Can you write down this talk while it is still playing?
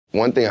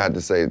One thing I had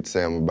to say,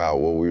 Sam, about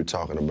what we were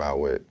talking about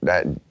with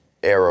that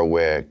era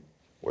where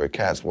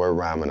cats were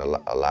rhyming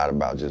a lot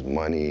about just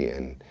money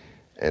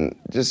and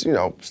just, you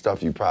know,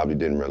 stuff you probably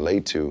didn't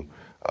relate to.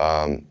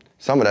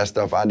 Some of that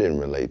stuff I didn't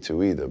relate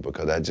to either,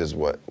 because that just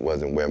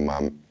wasn't where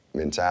my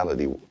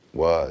mentality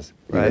was,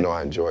 even though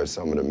I enjoyed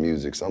some of the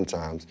music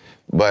sometimes.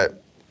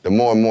 But the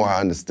more and more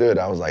I understood,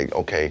 I was like,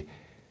 okay,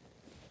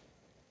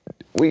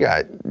 we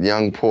got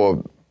young,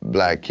 poor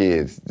black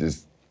kids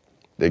just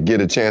that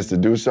get a chance to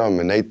do something,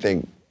 and they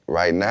think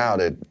right now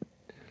that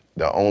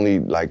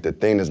the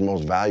thing that's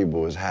most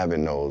valuable is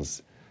having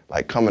those,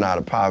 like coming out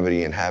of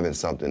poverty and having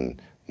something,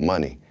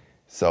 money.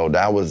 So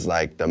that was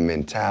like the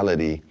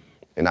mentality,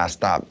 and I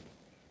stopped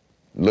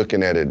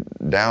looking at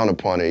it, down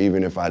upon it,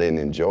 even if I didn't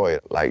enjoy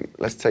it. Like,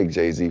 let's take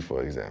Jay-Z,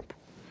 for example.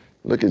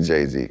 Look at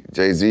Jay-Z.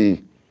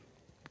 Jay-Z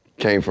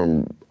came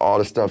from all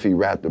the stuff he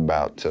rapped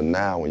about to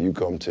now, when you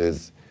come to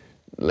his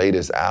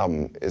latest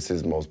album, it's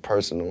his most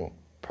personal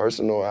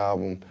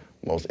album,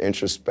 most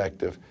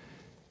introspective.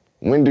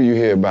 When do you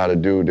hear about a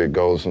dude that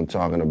goes from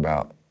talking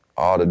about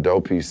all the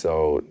dope he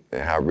sold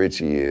and how rich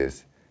he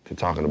is to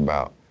talking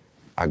about,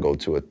 I go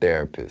to a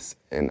therapist,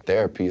 and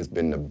therapy has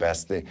been the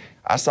best thing.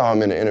 I saw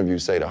him in an interview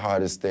say the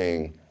hardest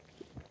thing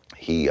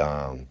he,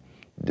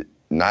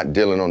 not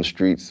dealing on the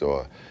streets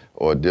or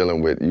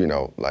dealing with, you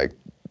know, like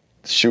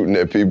shooting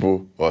at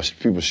people or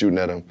people shooting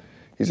at him.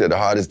 He said the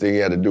hardest thing he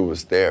had to do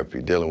was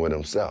therapy, dealing with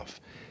himself.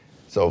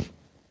 So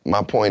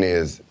my point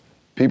is,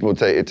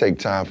 it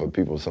takes time for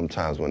people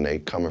sometimes when they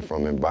coming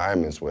from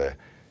environments where,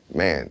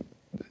 man,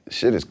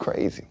 shit is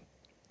crazy.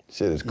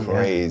 Shit is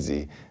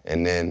crazy.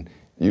 And then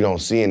you don't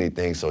see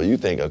anything, so you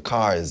think a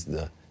car is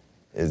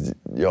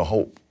your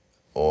hope,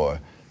 or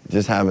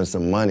just having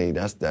some money,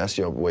 that's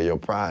where your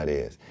pride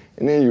is.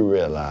 And then you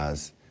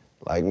realize,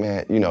 like,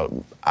 man, you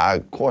know,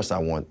 of course I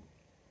want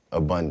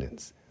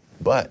abundance,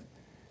 but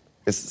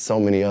it's so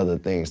many other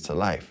things to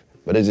life.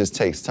 But it just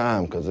takes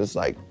time, because it's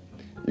like,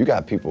 you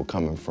got people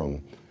coming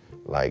from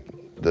like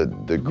the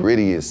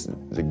grittiest,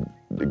 the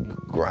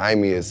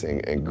grimiest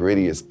and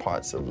grittiest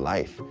parts of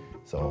life.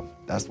 So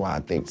that's why I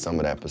think some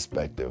of that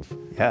perspective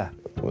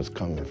was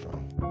coming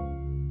from.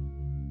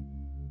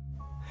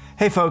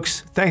 Hey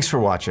folks, thanks for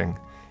watching.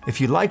 If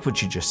you like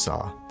what you just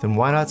saw, then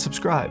why not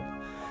subscribe?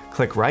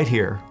 Click right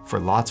here for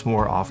lots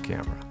more off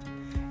camera.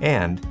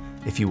 And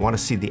if you want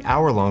to see the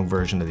hour-long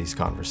version of these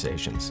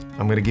conversations,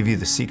 I'm going to give you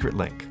the secret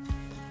link.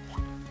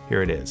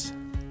 Here it is,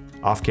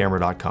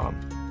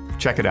 offcamera.com.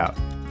 Check it out.